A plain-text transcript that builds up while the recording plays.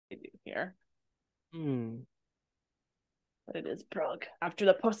here. Hmm. But it is Prague after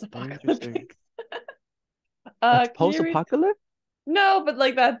the Very interesting. post-apocalyptic. That's Can you read? post-apocalypse? No, but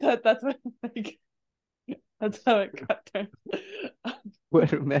like that's what like that's how it got turned.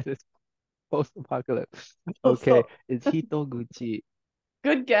 Wait a minute. Post-apocalypse. Okay, Also, it's Hitoguchi.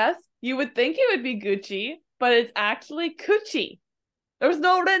 good guess. You would think it would be Gucci, but it's actually Kuchi. There's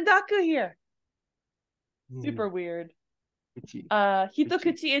no Rendaku here. Super weird. Gucci. Gucci.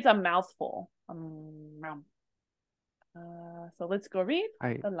 Hitokuchi is a mouthful. So let's go read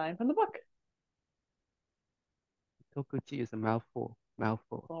I the line from the book. Hitoguchi is a mouthful.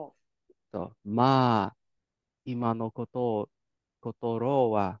 Mouthful. Oh. So, まあ、今のこと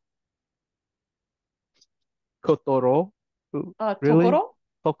は、Kotoro? Really? Tokoro?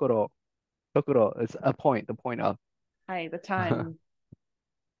 Tokoro. Tokoro is a point, the point of. Hi, the time.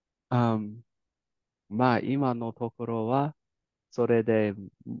 まあ、今のところは、それで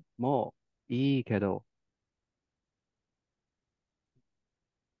もいいけど、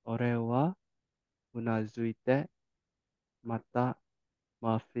俺はうなずいて、また、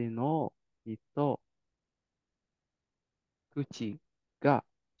マフィンの人、口が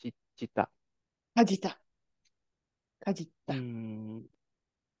ちた。Kajita. Kajita.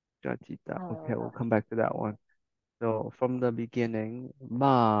 Gachita. Okay, we'll Uh, come back to that one. So from the beginning,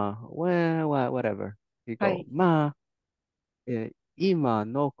 well, whatever. You go, hi. ima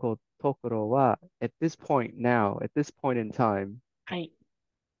no tokoro wa, at this point now, at this point in time, Hi.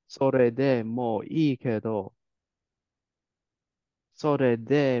 それでもいいけど、それ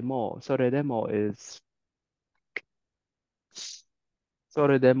でも is, そ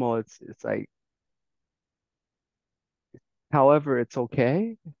れでも it's like, however, it's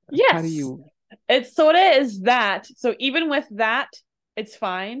okay. How do Yes. you, It's sort of is that. So even with that, it's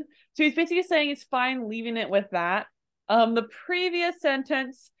fine. So he's basically saying it's fine leaving it with that. The previous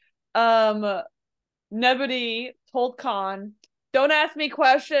sentence, Nebody told Khan, "Don't ask me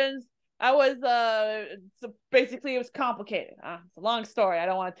questions. I was so basically it was complicated. It's a long story. I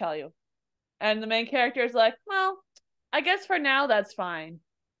don't want to tell you." And the main character is like, "Well, I guess for now that's fine."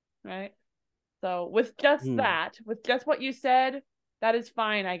 Right? So with just hmm, that, with just what you said, that is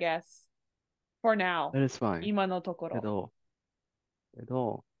fine, I guess. For now. that is fine. 今のところ。け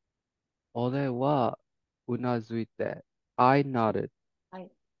ど、俺はうなずいて、I nodded, はい。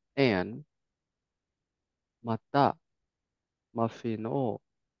and またマフィンの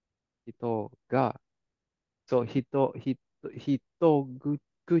人が、so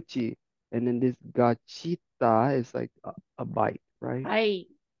口 and then this gachita is like a bite, right? はい。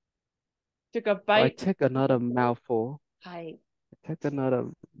Took a So I bite. take another mouthful, はい。I take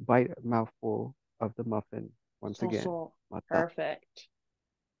another mouthful of the muffin once そう again. そう。また. Perfect.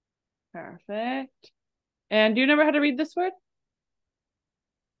 Perfect. And do you remember how to read this word?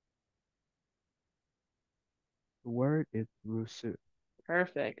 The word is rusu.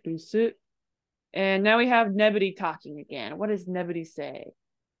 Perfect. Usu. And now we have Nebody talking again. What does Nebody say?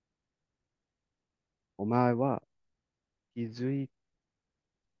 お前は気づい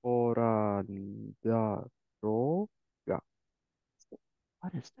おらんだろうが.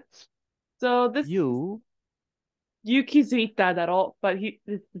 What is this? So this You Yukizuita daro, but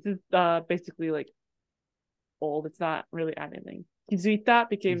this is basically like old. It's not really anything. Kizuita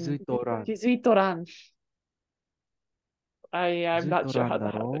became 気づいとらん. I'm 気づい not と sure らん how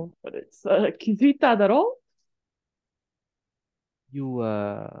だ to have it, ろ but it's 気づいただろ? You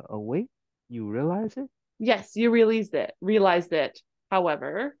awake? You realize it? Yes, you realized it. Realized it.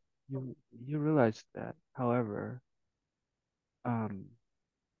 However, You realize that. However,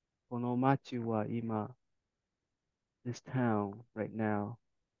 この町は今 this town right now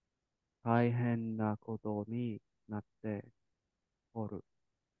大変なことになっておる.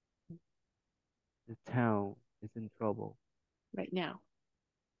 The town is in trouble. right now.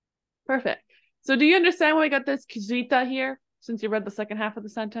 Perfect. So do you understand why we got this kizuita here since you read the second half of the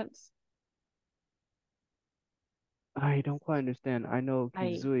sentence? I don't quite understand. I know I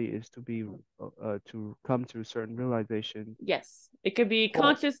Kizui is to come to a certain realization. Yes. It could be Oh,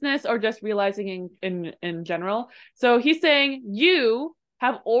 consciousness or just realizing in general. So he's saying you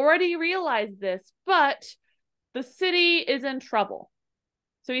have already realized this, but the city is in trouble.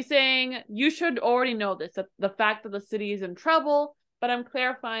 So he's saying you should already know this, that the fact that the city is in trouble, but I'm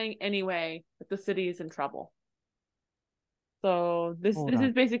clarifying anyway that the city is in trouble. So this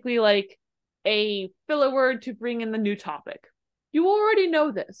is basically like a filler word to bring in the new topic. You already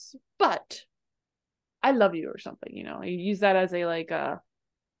know this, but I love you or something, you know. You use that as a like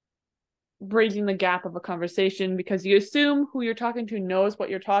bridging the gap of a conversation because you assume who you're talking to knows what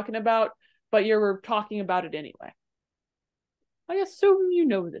you're talking about, but you're talking about it anyway. I assume you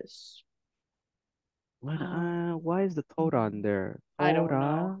know this. Why is the Toran there? I don't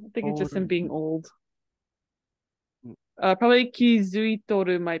know. I think it's just him being Toran. old. Probably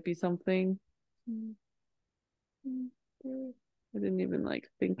Kizuitoru might be something. I didn't even like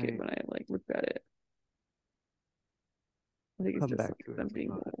think it when I like looked at it. I think it's Come just back like to them it being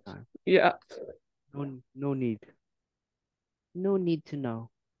some other old. time. Yeah. No need. No need to know.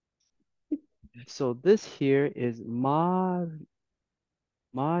 So this here is Marioku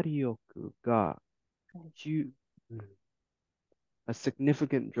ga a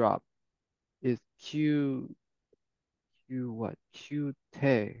significant drop is what? Q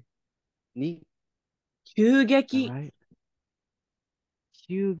te ni. 急激 Alright?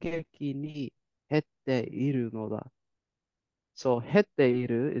 急激に減っているのだ. So 減ってい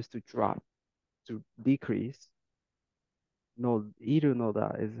る is to drop, to decrease. No, いるの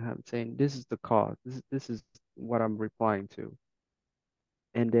だ is I'm saying this is the cause. This is what I'm replying to.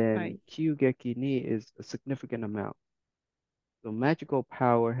 And then 急激に is a significant amount. So magical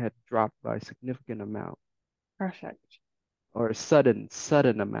power had dropped by a significant amount. Perfect. Or a sudden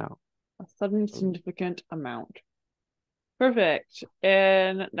amount. A sudden significant amount. Perfect.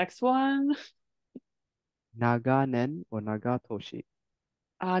 And next one. Naganen or nagatoshi.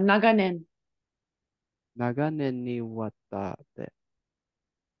 Naganen. Naganen ni watate.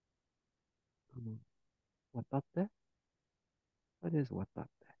 Watate? What is watate?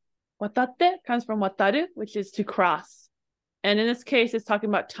 Watate comes from wataru, which is to cross. And in this case, it's talking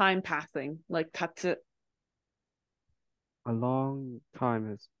about time passing, like tatsu. A long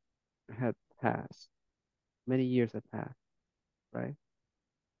time had passed. Many years have passed, right?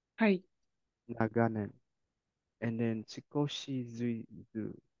 Hi. Naganen. And then chikoshizu.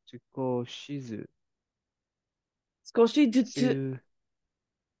 Chikoshizu. Skoshi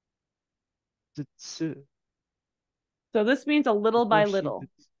Zutsu. So this means a little by little.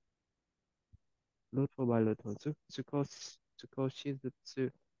 Little by little.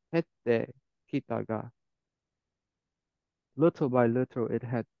 Tsukoshizutsu hette kita ga. Little by little it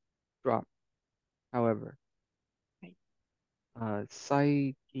had dropped. However,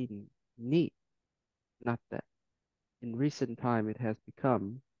 saikin ni natte. In recent time it has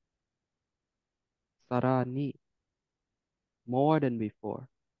become sarani, more than before,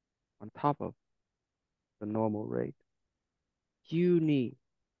 on top of the normal rate. Kyu ni,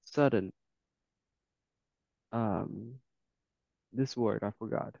 sudden. This word I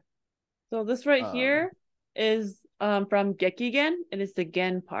forgot. So this right here is from Gekigen. It is the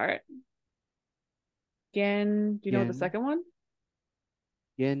gen part. Gen, do you know the second one?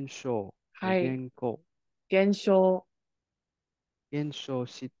 Gensho. Hi. Genko. Gensho. Gensho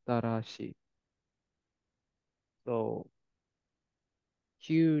shitarashi. So,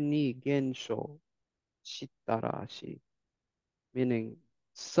 kyu ni gensho shitarashi. Meaning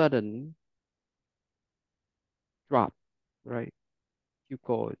sudden drop, right?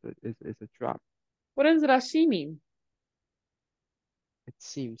 Kyuko is a drop. What does rashi mean? It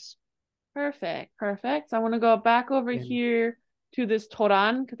seems. Perfect. Perfect. So I want to go back over here to this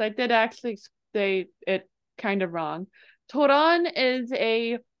Toran because I did actually say it kind of wrong. Toran is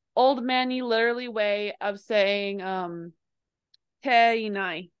a old manny literally way of saying te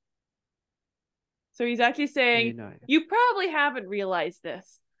inai. So he's actually saying you probably haven't realized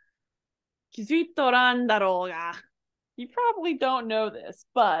this. Kizuitoran daro ga. You probably don't know this,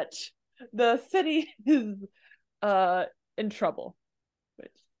 but the city is in trouble,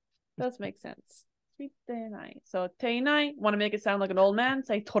 which does make sense. So teinai, want to make it sound like an old man?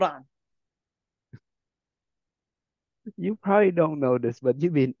 Say toran. You probably don't know this, but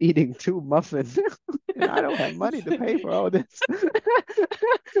you've been eating 2 muffins, and I don't have money to pay for all this.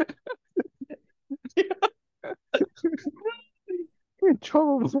 In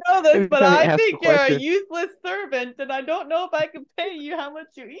trouble. Know this, but I think you're a useless servant, and I don't know if I can pay you how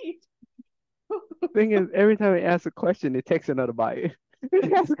much you eat. Thing is, every time he asks a question, he takes another bite.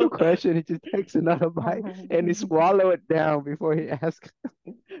 He asks a question, he just takes another bite, and he swallow it down before he asks.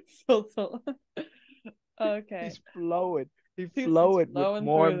 So. Okay. He's flowing. He flowed with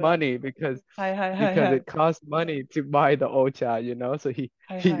more money because it costs money to buy the ocha, you know. So he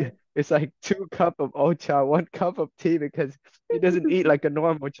it's like 2 cups of ocha, 1 cup of tea because he doesn't eat like a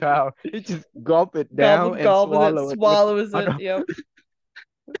normal child. He just gulp it down and swallows it.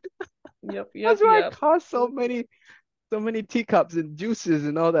 Yep. That's why it costs so many teacups and juices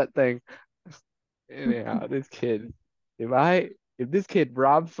and all that thing. Anyhow, this kid, if this kid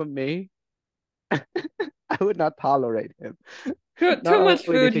robbed from me, I would not tolerate him. Too much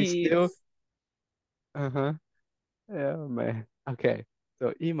food he eats. Uh-huh. Yeah, man. Okay.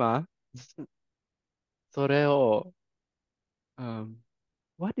 So 今、それを、Um,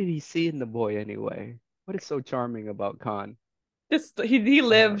 what did he see in the boy anyway? What is so charming about Khan? Just he Uh,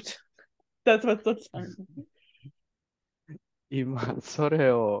 lived. That's what's so charming. 今、そ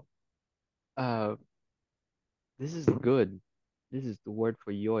れを、uh, this is good. This is the word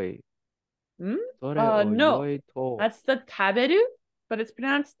for yoi. Hmm? それを No. yoi to That's the taberu, but it's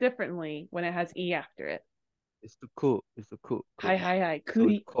pronounced differently when it has e after it. is the ku, is the ku, Hi, ku. hi, hi. So it's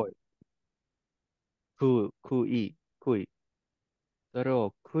Kui. koi. Kui, kui. それ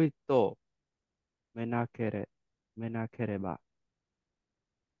をkuiとめなければ。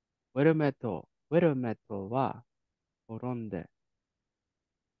ウェルメトは滅んで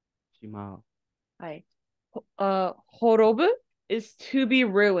しまう。Hi. Horobu is to be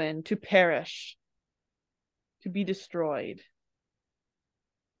ruined, to perish, to be destroyed.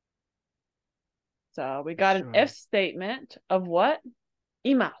 So we got an if Destroy. statement of what?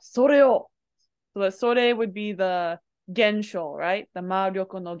 Ima, soreo. So the sore would be the gensho, right? The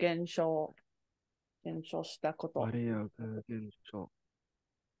maryoko no gensho. Gensho shita koto. マリアが現象。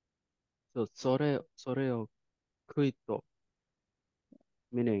そう、それをクイと、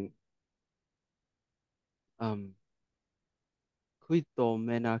meaning, um, クイと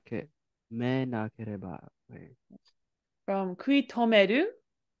めなければ。Wait. From kui tomeru,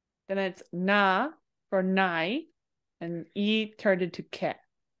 then it's na for nai, and e turned into ke.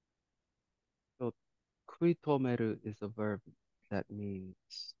 So, クイとめる is a verb that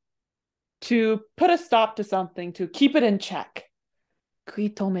means, To put a stop to something, to keep it in check. Kui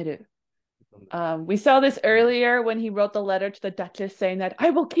tomeru. We saw this earlier when he wrote the letter to the Duchess saying that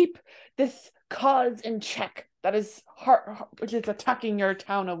I will keep this cause in check that is which is attacking your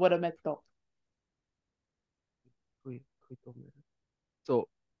town of Wadametto. クイとめる。So,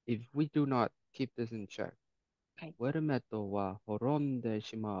 if we do not keep this in check, はい。ウェルメトは滅んで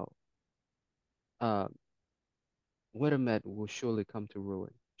しまう。Uh, Wettermet will surely come to ruin.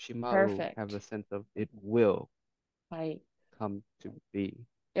 Shimau have a Perfect. sense of it will はい。 come to be.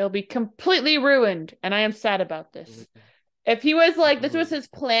 It'll be completely ruined, and I am sad about this. Completely If he was like, this was ruined. his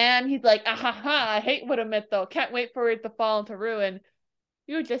plan, he's like, ah ha ha, I hate Wadametto, can't wait for it to fall into ruin.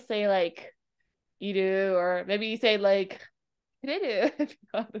 You would just say like, Iru, or maybe you say like, Kireru, if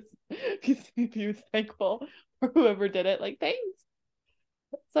you're honest. If he was thankful for whoever did it, like, thanks.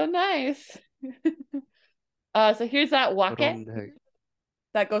 So nice. So here's that wake Horonde.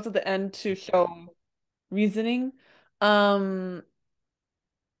 that goes at the end to show reasoning. Um,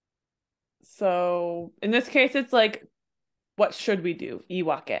 so in this case, it's like, what should we do?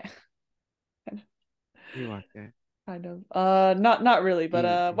 Iwake. Iwake. Kind of. Not really,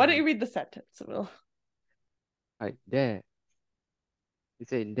 but why don't you read the sentence? We'll... Right. De. You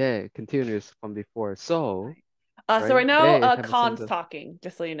say de continues from before. So, So right right? now, De have a sense Khan's of talking,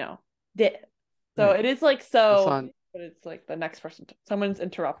 just so you know. De. So right. it is like The so, son but it's like the next person. Someone's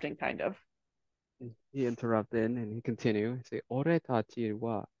interrupting, kind of. he interrupted and he continued. He say, Ore tachi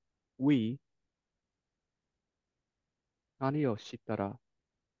wa we nani o shittara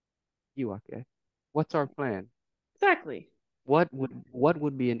iwake. What's our plan? Exactly. What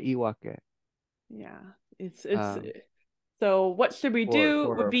would be an iwake? Yeah. It's Um, so what should we for do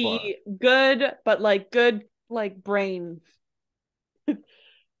would for for be good, but like good like brain.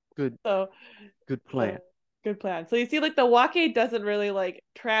 good So good plan. good plan. So you see, like the wake doesn't really like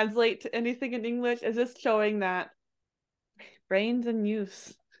translate to anything in English. It's just showing that brains in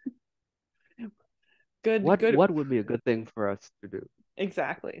use. Good. What would be a good thing for us to do?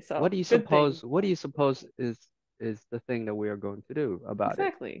 Exactly. So good thing. What do you suppose is the thing that we are going to do about it?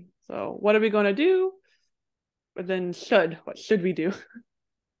 Exactly. So what are we going to do? But then should. What should we do?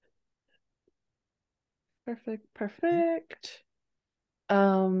 Perfect.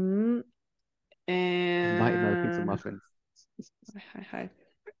 Um Just bite another piece of and muffin. hi.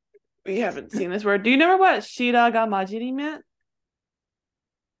 We haven't seen this word. Do you remember what shira ga majiri meant?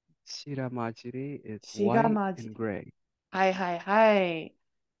 Shiramajiri is Shiga white and majiri. gray. Hi.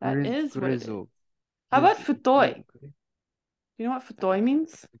 That is what it is. Grizzle. How about Giz, futoi? Do you know what futoi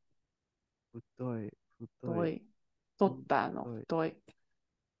means? futoi. Futoi. Futoi. Totta no Futoi. futoi.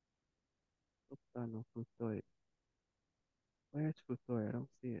 Totta no futoi. Where's futoi? I don't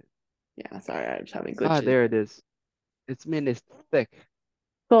see it. Yeah, sorry, I'm just having Ah, glitches. there it is. It's mean it's thick.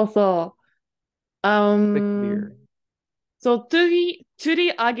 So Thick beer. so turi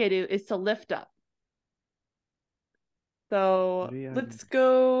ageru is to lift up. So Turiage. let's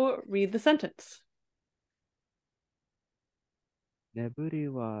go read the sentence. 眠り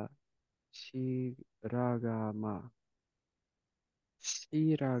は白髪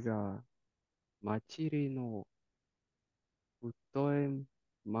白髪まちりの太い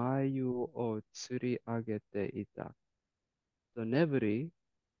眉を吊り上げていた。the neburi,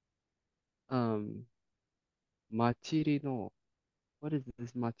 machiri no, what is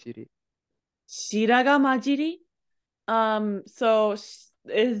this machiri? Shiraga majiri. So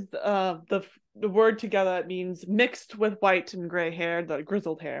is the word together, it means mixed with white and gray hair, the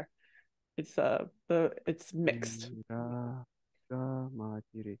grizzled hair. It's mixed. Shiraga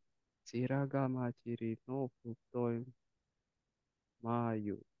majiri. Shiraga majiri no futoi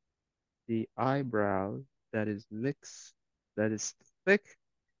mayu. The eyebrows that is mixed, that is thick,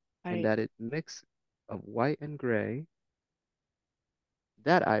 and that is mixed of white and gray.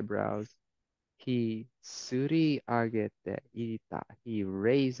 That eyebrows, he suri agete ita. He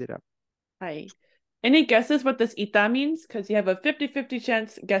raised it up. Hi. Any guesses what this ita means? Because you have a 50-50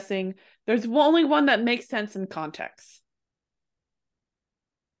 chance guessing. There's only one that makes sense in context.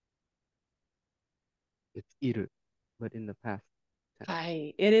 It's iru, but in the past tense.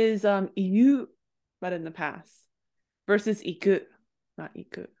 Hi. It is iyu, but in the past. Versus iku, not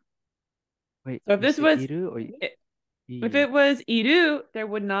iku. Wait, So if this was iru or if it was iru, there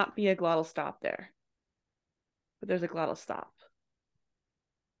would not be a glottal stop there. But there's a glottal stop.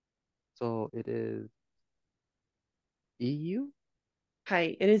 So it is EU?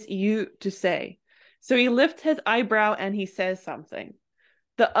 Hi, it is iyu to say. So he lifts his eyebrow and he says something.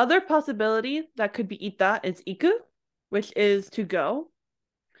 The other possibility that could be ita is iku, which is to go.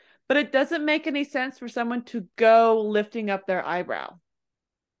 But it doesn't make any sense for someone to go lifting up their eyebrow.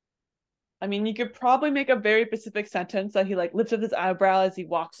 I mean, you could probably make a very specific sentence that he like lifts up his eyebrow as he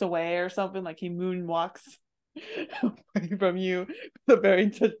walks away or something, like he moonwalks away from you with a very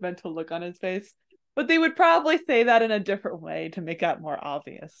judgmental look on his face. But they would probably say that in a different way to make that more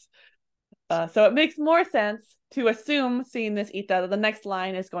obvious. So it makes more sense to assume, seeing this ita, that the next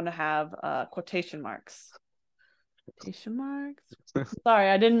line is going to have quotation marks. Quotation marks? Sorry,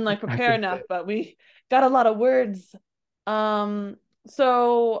 I didn't like prepare enough, but we got a lot of words.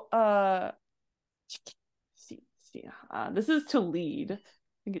 This is to lead. I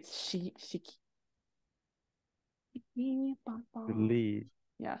think it's shiki. Lead.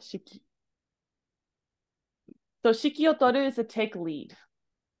 Yeah, shiki. So shiki o toru is to take lead.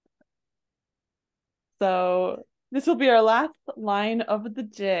 So this will be our last line of the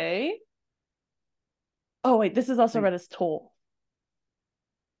day. Oh wait, this is also read as toll,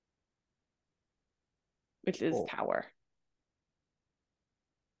 which is tower.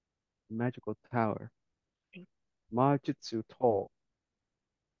 Magical tower. Majutsu toll.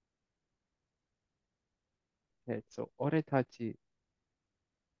 Okay, so oretachi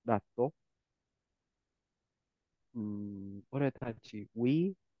dato. Oretachi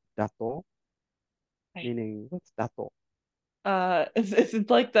we dato. Meaning, what's dato? It's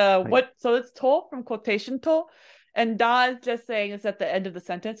like the what, so it's toll from quotation toll, and da is just saying it's at the end of the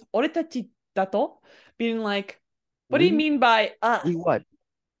sentence. Oretachi dato, being like, what do you mean by us? We what?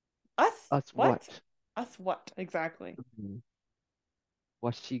 Us? Us what? Us what? Exactly.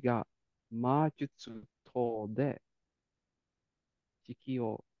 Washi ga majutsu to de shiki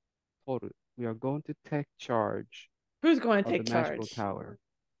o toru. We are going to take charge. Who's going to of take the magical charge? tower.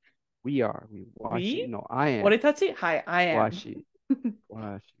 We are. Washi. We? No, I am. Oretachi? Hi, I am. Washi.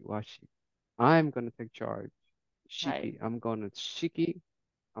 Washi. I'm gonna take charge. Shiki. Hi. I'm gonna shiki.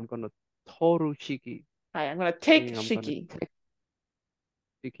 I'm gonna toru shiki. Hi, I'm gonna take I'm gonna shiki. take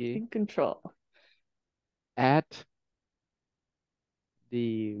shiki In control. at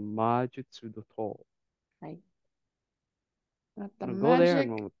the Majutsu to. Hi. At the I'm gonna go there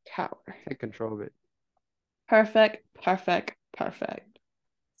and magic tower. take control of it. Perfect, perfect, perfect.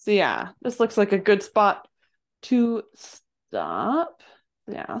 So yeah, this looks like a good spot to stop.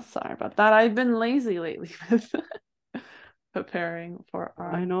 Yeah, sorry about that. I've been lazy lately with preparing for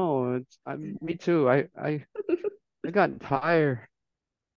our. I know. Me too. I got tired.